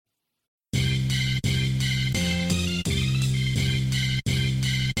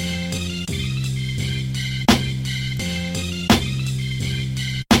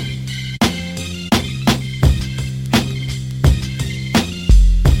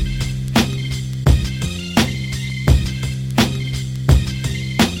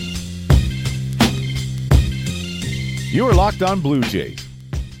You are Locked On Blue Jays,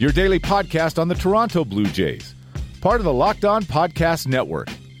 your daily podcast on the Toronto Blue Jays, part of the Locked On Podcast Network,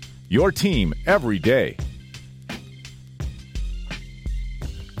 your team every day.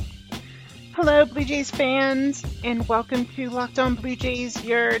 Hello, Blue Jays fans, and welcome to Locked On Blue Jays,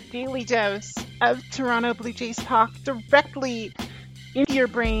 your daily dose of Toronto Blue Jays talk directly into your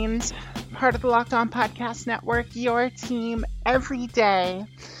brains, part of the Locked On Podcast Network, your team every day.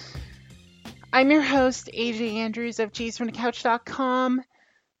 I'm your host, AJ Andrews of JaysFromTheCouch.com.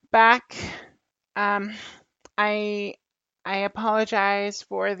 Back. I apologize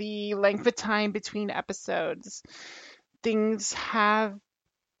for the length of time between episodes. Things have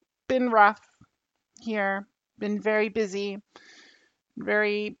been rough here, been very busy,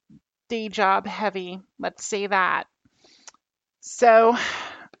 very day job heavy, let's say that. So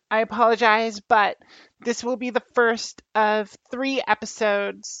I apologize, but this will be the first of 3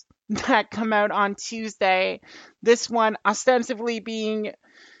 episodes that come out on Tuesday. This one ostensibly being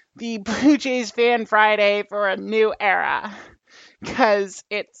the Blue Jays Fan Friday for a new era, because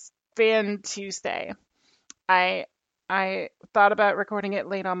it's Fan Tuesday. I thought about recording it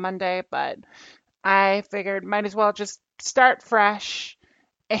late on Monday, but I figured might as well just start fresh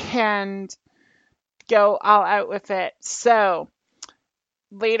and go all out with it. So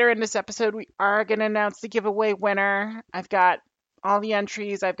later in this episode, we are going to announce the giveaway winner. I've got all the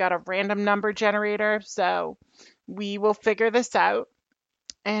entries. I've got a random number generator. So we will figure this out.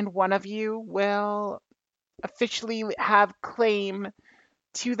 And one of you will officially have claim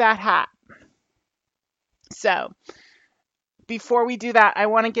to that hat. So before we do that, I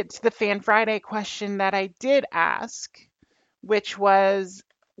want to get to the Fan Friday question that I did ask, which was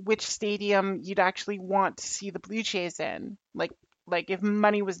which stadium you'd actually want to see the Blue Jays in, like if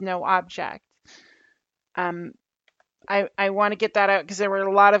money was no object. I want to get that out because there were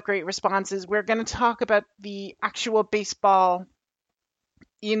a lot of great responses. We're going to talk about the actual baseball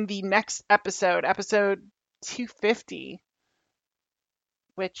in the next episode 250,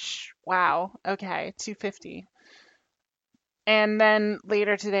 which, wow, okay, 250. And then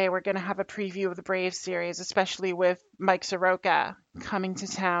later today, we're going to have a preview of the Braves series, especially with Mike Soroka coming to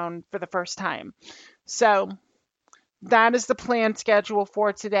town for the first time. So that is the planned schedule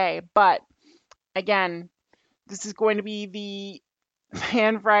for today. But again, this is going to be the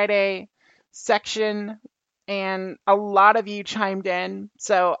Fan Friday section, and a lot of you chimed in.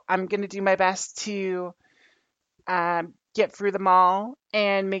 So I'm going to do my best to get through them all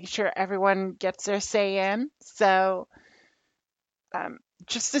and make sure everyone gets their say in. So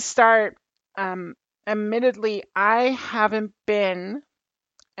just to start, admittedly, I haven't been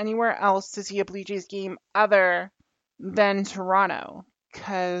anywhere else to see a Blue Jays game other than Toronto,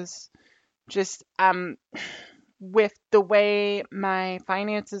 because just with the way my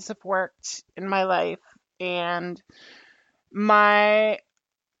finances have worked in my life and my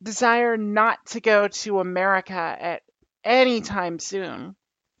desire not to go to America at any time soon,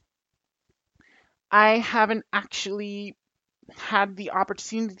 I haven't actually had the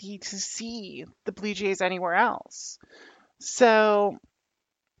opportunity to see the Blue Jays anywhere else. So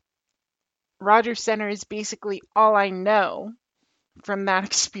Rogers Center is basically all I know from that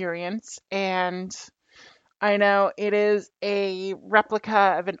experience, and I know it is a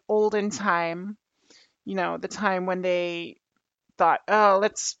replica of an olden time, the time when they thought, oh,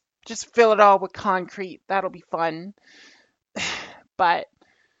 let's just fill it all with concrete, that'll be fun. But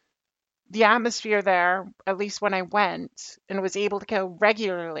the atmosphere there, at least when I went and was able to go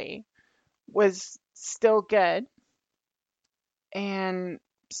regularly, was still good and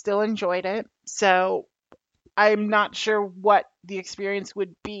still enjoyed it. So I'm not sure what the experience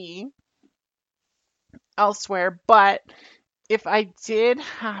would be elsewhere, but if I did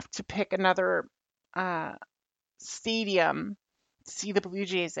have to pick another stadium to see the Blue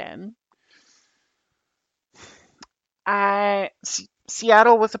Jays in,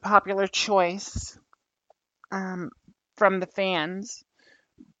 Seattle was a popular choice from the fans,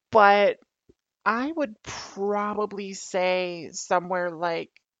 but I would probably say somewhere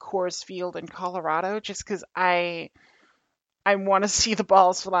like Coors Field in Colorado, just because I want to see the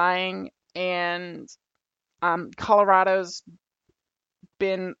balls flying, and Colorado's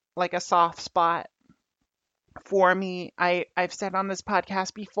been like a soft spot for me. I've said on this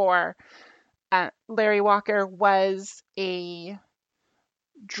podcast before, Larry Walker was a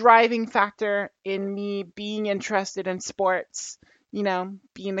driving factor in me being interested in sports,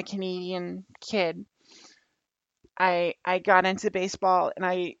 being the Canadian kid. I got into baseball, and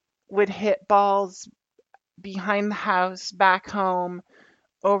I would hit balls behind the house back home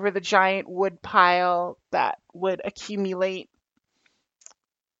over the giant wood pile that would accumulate,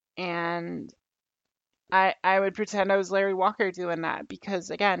 and I would pretend I was Larry Walker doing that because,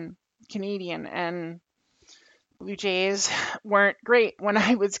 again, Canadian, and Blue Jays weren't great when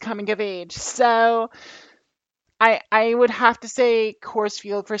I was coming of age. So I would have to say Coors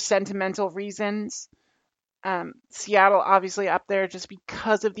Field for sentimental reasons. Seattle obviously up there just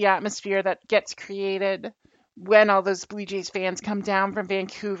because of the atmosphere that gets created when all those Blue Jays fans come down from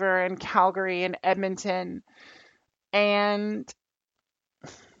Vancouver and Calgary and Edmonton. And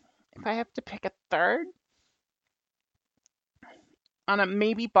if I have to pick a third, on a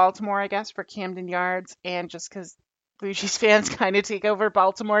maybe Baltimore, I guess, for Camden Yards, and just because Blue Jays fans kind of take over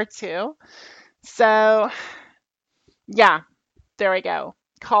Baltimore too. So yeah, there we go.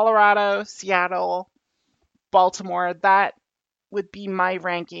 Colorado, Seattle, Baltimore. That would be my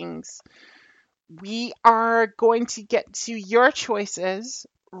rankings. We are going to get to your choices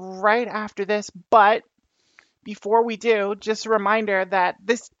right after this, but before we do, just a reminder that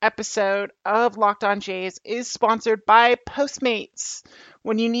this episode of Locked On Jays is sponsored by Postmates.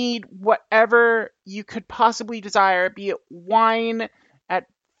 When you need whatever you could possibly desire, be it wine at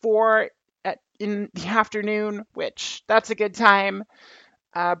 4 in the afternoon, which that's a good time,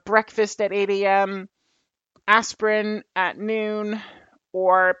 breakfast at 8 a.m., aspirin at noon,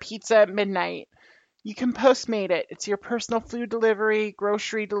 or pizza at midnight, you can Postmate it. It's your personal food delivery,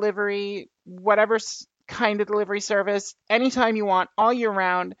 grocery delivery, whatever kind of delivery service, anytime you want, all year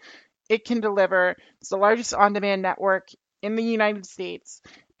round, it can deliver. It's the largest on-demand network in the United States,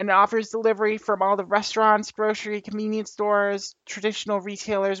 and it offers delivery from all the restaurants, grocery, convenience stores, traditional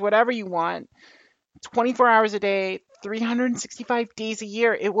retailers, whatever you want. 24 hours a day, 365 days a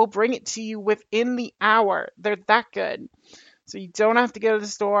year, it will bring it to you within the hour. They're that good. So you don't have to go to the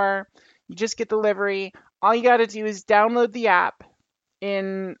store. You just get delivery. All you got to do is download the app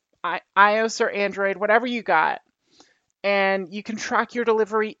in iOS or Android, whatever you got, and you can track your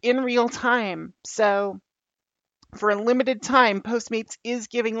delivery in real time. So for a limited time, Postmates is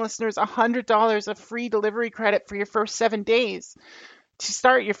giving listeners $100 of free delivery credit for your first 7 days. To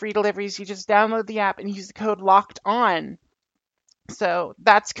start your free deliveries, you just download the app and use the code LOCKED ON. So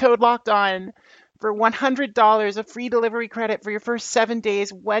that's code LOCKED ON for $100 of free delivery credit for your first 7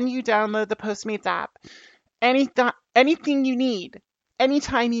 days when you download the Postmates app. Anything you need,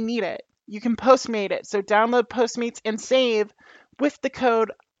 anytime you need it, you can Postmate it. So download Postmates and save with the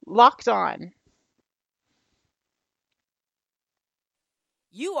code LOCKED ON.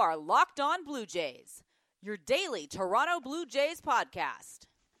 You are Locked On Blue Jays, your daily Toronto Blue Jays podcast.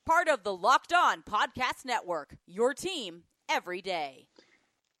 Part of the Locked On Podcast Network, your team every day.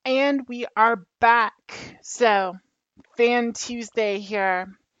 And we are back. So, Fan Tuesday here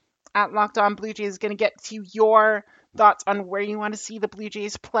at Locked On Blue Jays is going to get to your thoughts on where you want to see the Blue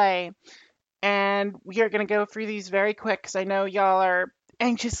Jays play. And we are going to go through these very quick because I know y'all are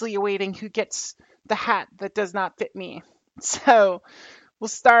anxiously awaiting who gets the hat that does not fit me. So, we'll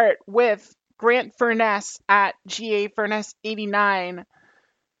start with Grant Furness at GA Furness 89.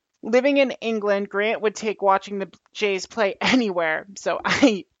 Living in England, Grant would take watching the Jays play anywhere. So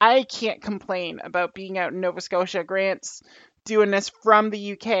I can't complain about being out in Nova Scotia. Grant's doing this from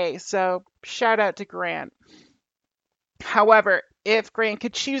the UK. So shout out to Grant. However, if Grant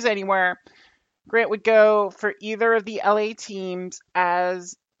could choose anywhere, Grant would go for either of the LA teams,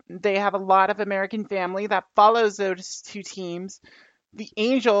 as they have a lot of American family that follows those two teams. The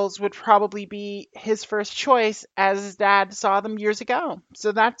Angels would probably be his first choice, as his dad saw them years ago.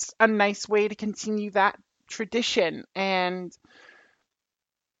 So that's a nice way to continue that tradition. And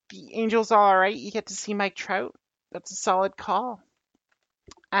the Angels are all right. You get to see Mike Trout. That's a solid call.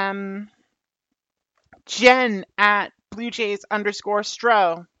 Jen at Blue Jays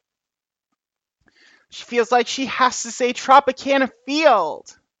 _Stro. She feels like she has to say Tropicana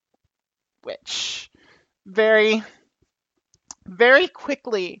Field, which very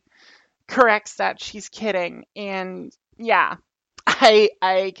quickly corrects that she's kidding. And yeah,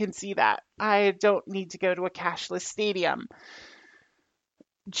 I can see that. I don't need to go to a cashless stadium.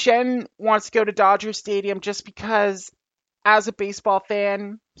 Jen wants to go to Dodger Stadium just because, as a baseball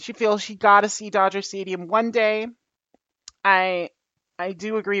fan, she feels she got to see Dodger Stadium one day. I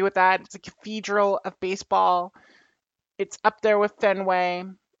do agree with that. It's a cathedral of baseball. It's up there with Fenway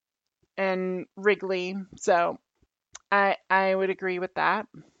and Wrigley. So I would agree with that.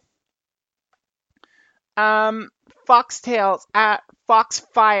 Foxtails at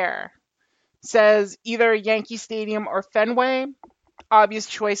Foxfire says either Yankee Stadium or Fenway. Obvious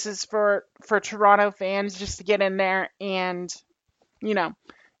choices for Toronto fans just to get in there and, you know,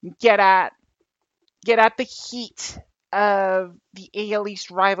 get at the heat of the AL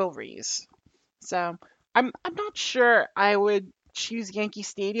East rivalries. So I'm not sure I would choose Yankee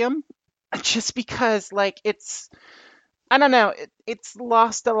Stadium. just because like I don't know, it's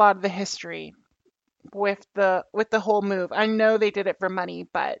lost a lot of the history with the whole move. I know they did it for money,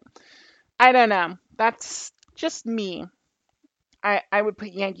 but I don't know. That's just me. I would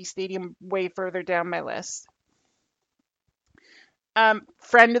put Yankee Stadium way further down my list.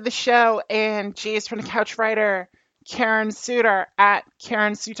 Friend of the show and Jays from the Couch Writer, Karen Suter at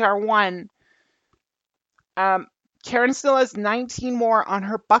Karen Sutar1. Karen still has 19 more on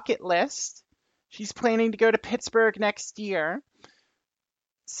her bucket list. She's planning to go to Pittsburgh next year.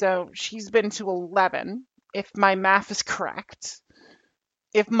 So she's been to 11, if my math is correct.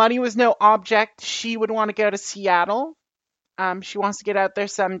 If money was no object, she would want to go to Seattle. She wants to get out there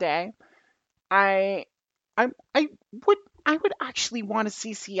someday. I would actually want to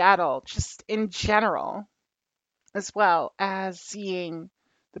see Seattle just in general, as well as seeing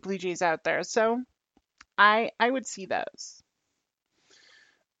the Blue Jays out there. So I would see those.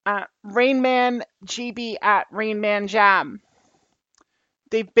 Rainman GB at Rainman Jam.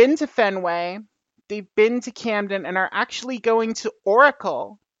 They've been to Fenway, they've been to Camden, and are actually going to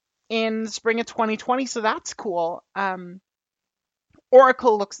Oracle in the spring of 2020. So that's cool.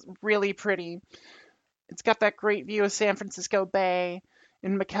 Oracle looks really pretty. It's got that great view of San Francisco Bay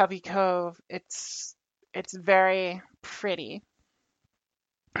and McCovey Cove. It's very pretty.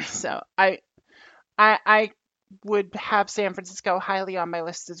 So I would have San Francisco highly on my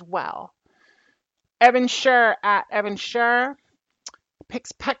list as well. Evan Scher at Evan Scher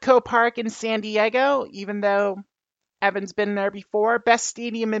picks Petco Park in San Diego, even though Evan's been there before. Best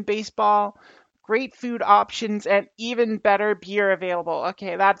stadium in baseball, great food options, and even better beer available.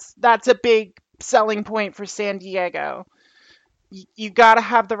 Okay, that's a big selling point for San Diego. You got to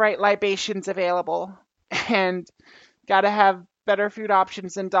have the right libations available, and got to have better food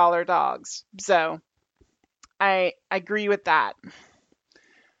options than Dollar Dogs. So I agree with that.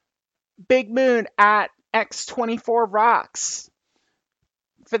 Big Moon at X24 Rocks.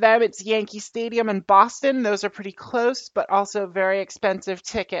 For them, it's Yankee Stadium in Boston. Those are pretty close, but also very expensive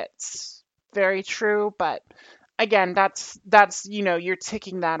tickets. Very true, but again, that's you're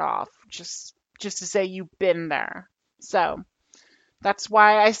ticking that off just to say you've been there. So that's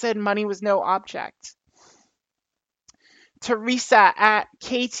why I said money was no object. Teresa at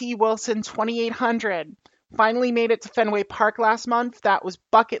KT Wilson 2800 finally made it to Fenway Park last month. That was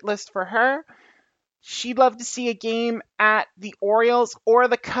bucket list for her. She'd love to see a game at the Orioles or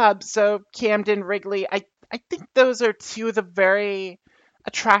the Cubs, so Camden, Wrigley. I think those are two of the very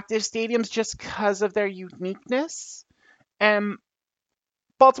attractive stadiums just because of their uniqueness. And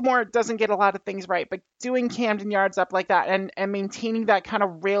Baltimore doesn't get a lot of things right, but doing Camden Yards up like that and maintaining that kind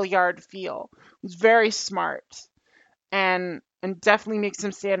of rail yard feel was very smart. And definitely makes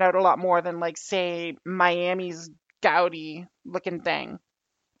them stand out a lot more than, like, say, Miami's Gaudi looking thing,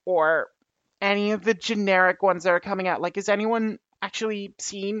 or any of the generic ones that are coming out. Like, has anyone actually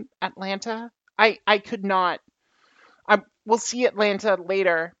seen Atlanta? I could not. We'll see Atlanta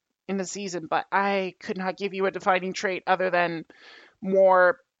later in the season, but I could not give you a defining trait other than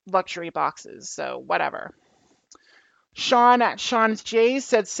more luxury boxes. So whatever. Sean at Sean's Jays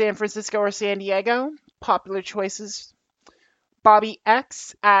said San Francisco or San Diego. Popular choices. Bobby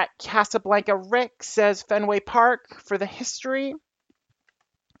X at Casablanca Rick says Fenway Park for the history.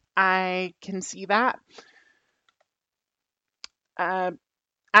 I can see that.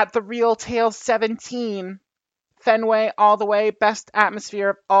 At the Real Tale 17, Fenway all the way, best atmosphere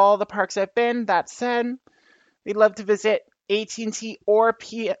of all the parks I've been. That said, we'd love to visit AT&T or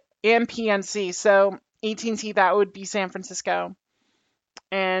PNC. So AT&T, that would be San Francisco.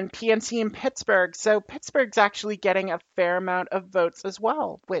 And PNC in Pittsburgh. So Pittsburgh's actually getting a fair amount of votes as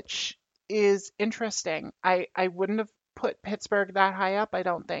well, which is interesting. I wouldn't have put Pittsburgh that high up, I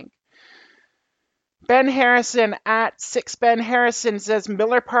don't think. Ben Harrison at 6 Ben Harrison says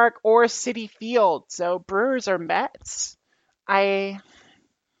Miller Park or Citi Field. So Brewers or Mets. I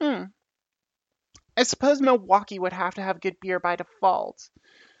suppose Milwaukee would have to have good beer by default.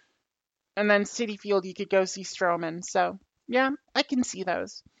 And then Citi Field, you could go see Stroman. So yeah, I can see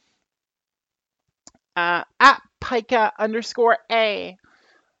those. At Pika_A.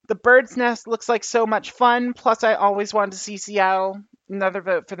 The Bird's Nest looks like so much fun. Plus, I always wanted to see Seattle. Another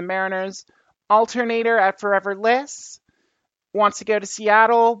vote for the Mariners. Alternator at Forever Liss. Wants to go to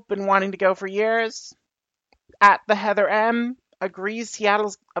Seattle. Been wanting to go for years. At the Heather M. Agrees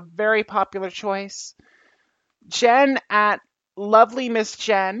Seattle's a very popular choice. Jen at Lovely Miss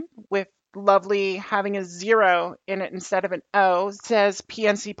Jen, with lovely having a 0 in it instead of an O, says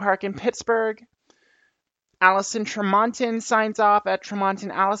PNC Park in Pittsburgh. Allison Tremonton signs off at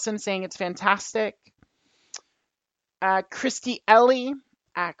Tremonton Allison, saying it's fantastic. Christy Ellie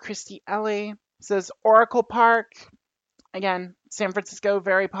at Christy Ellie says Oracle Park. Again, San Francisco,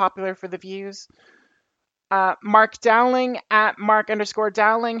 very popular for the views. Mark Dowling at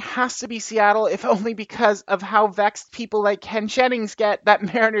Mark_Dowling has to be Seattle, if only because of how vexed people like Ken Jennings get that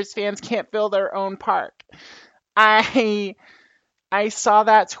Mariners fans can't fill their own park. I saw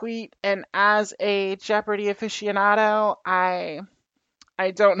that tweet, and as a Jeopardy aficionado, I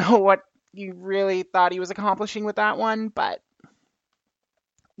don't know what you really thought he was accomplishing with that one, but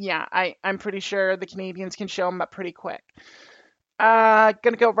yeah, I'm pretty sure the Canadians can show him up pretty quick. Gonna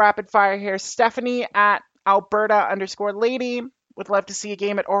go rapid fire here. Stephanie at Alberta_lady would love to see a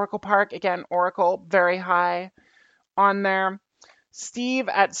game at Oracle Park. Again, Oracle very high on there. Steve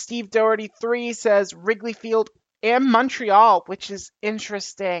at Steve Doherty 3 says Wrigley Field and Montreal, which is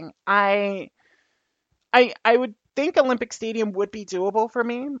interesting. I would think Olympic Stadium would be doable for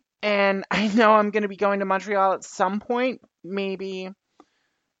me, and I know I'm going to be going to Montreal at some point, maybe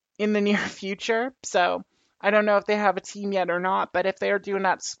in the near future. So I don't know if they have a team yet or not, but if they are doing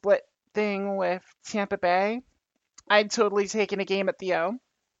that split thing with Tampa Bay, I'd totally take in a game at the O,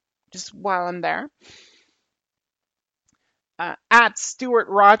 just while I'm there. At Stuart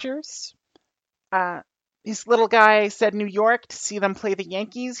Rogers, his little guy said New York to see them play the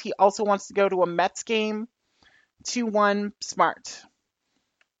Yankees. He also wants to go to a Mets game. 2-1, smart.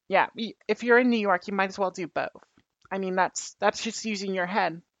 Yeah, if you're in New York, you might as well do both. I mean, that's just using your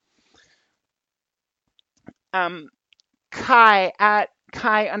head. Kai at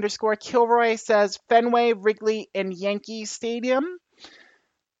Kai_Kilroy says Fenway, Wrigley, and Yankee Stadium.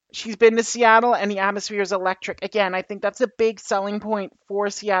 She's been to Seattle, and the atmosphere is electric. Again, I think that's a big selling point for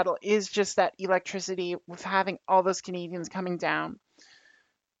Seattle, is just that electricity with having all those Canadians coming down.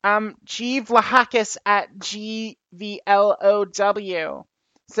 G. Vlahakis at GVLOW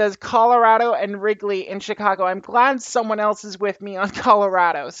says Colorado and Wrigley in Chicago. I'm glad someone else is with me on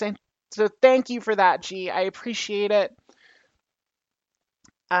Colorado. So thank you for that, G. I appreciate it.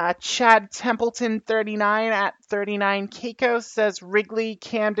 Chad Templeton 39 at 39 Keiko says Wrigley,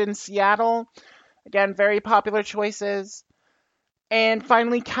 Camden, Seattle. Again, very popular choices. And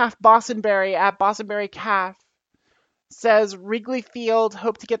finally, Calf Bostonberry at Bostonberry Calf says Wrigley Field,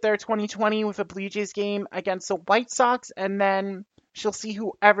 hope to get there 2020 with a Blue Jays game against the White Sox, and then she'll see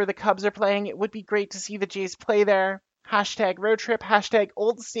whoever the Cubs are playing. It would be great to see the Jays play there. Hashtag road trip, hashtag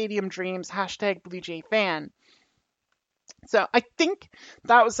old stadium dreams, hashtag Blue Jay fan. So I think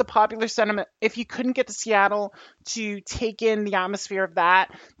that was the popular sentiment. If you couldn't get to Seattle to take in the atmosphere of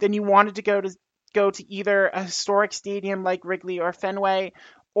that, then you wanted to go to either a historic stadium like Wrigley or Fenway,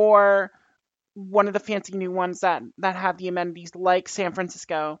 or one of the fancy new ones that have the amenities like San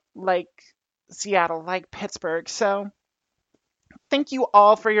Francisco, like Seattle, like Pittsburgh. So thank you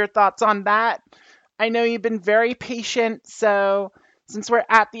all for your thoughts on that. I know you've been very patient, so since we're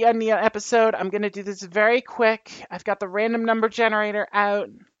at the end of the episode, I'm going to do this very quick. I've got the random number generator out,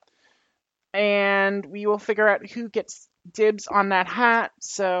 and we will figure out who gets dibs on that hat.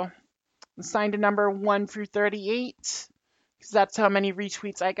 So assign to number 1 through 38, because that's how many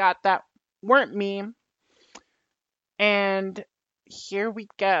retweets I got that weren't me. And here we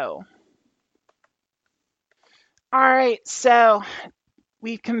go. All right, so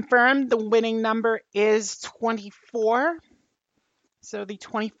we've confirmed the winning number is 24. So the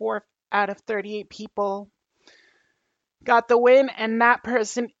 24 out of 38 people got the win, and that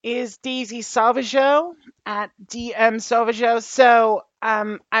person is Daisy Salvaggio at DM Salvaggio. So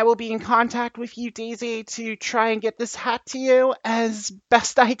I will be in contact with you, Daisy, to try and get this hat to you as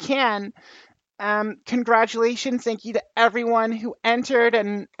best I can. Congratulations. Thank you to everyone who entered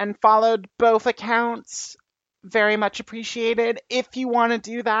and followed both accounts. Very much appreciated. If you want to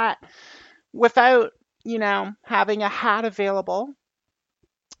do that without, having a hat available,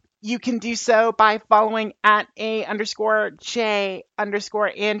 you can do so by following at A_J_Andrews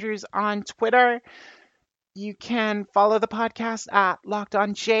on Twitter. You can follow the podcast at Locked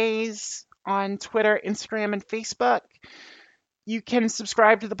On Jays on Twitter, Instagram, and Facebook. You can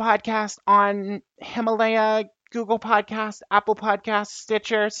subscribe to the podcast on Himalaya, Google Podcasts, Apple Podcasts,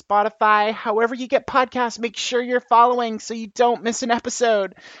 Stitcher, Spotify. However you get podcasts, make sure you're following so you don't miss an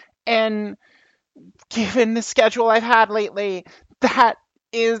episode. And given the schedule I've had lately, that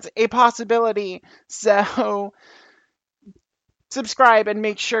is a possibility. So subscribe and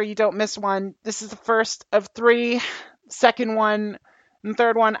make sure you don't miss one. This is the first of 3. Second one and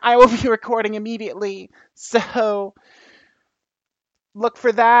third one I will be recording immediately. So look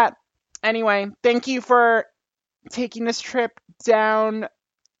for that. Anyway, thank you for taking this trip down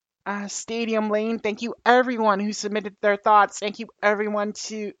Stadium Lane. Thank you everyone who submitted their thoughts. Thank you everyone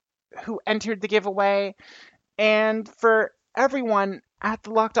who entered the giveaway. And for everyone at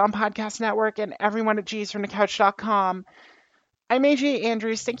the Locked On Podcast Network and everyone at GsFromTheCouch.com. I'm AJ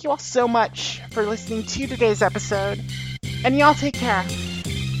Andrews. Thank you all so much for listening to today's episode, and y'all take care.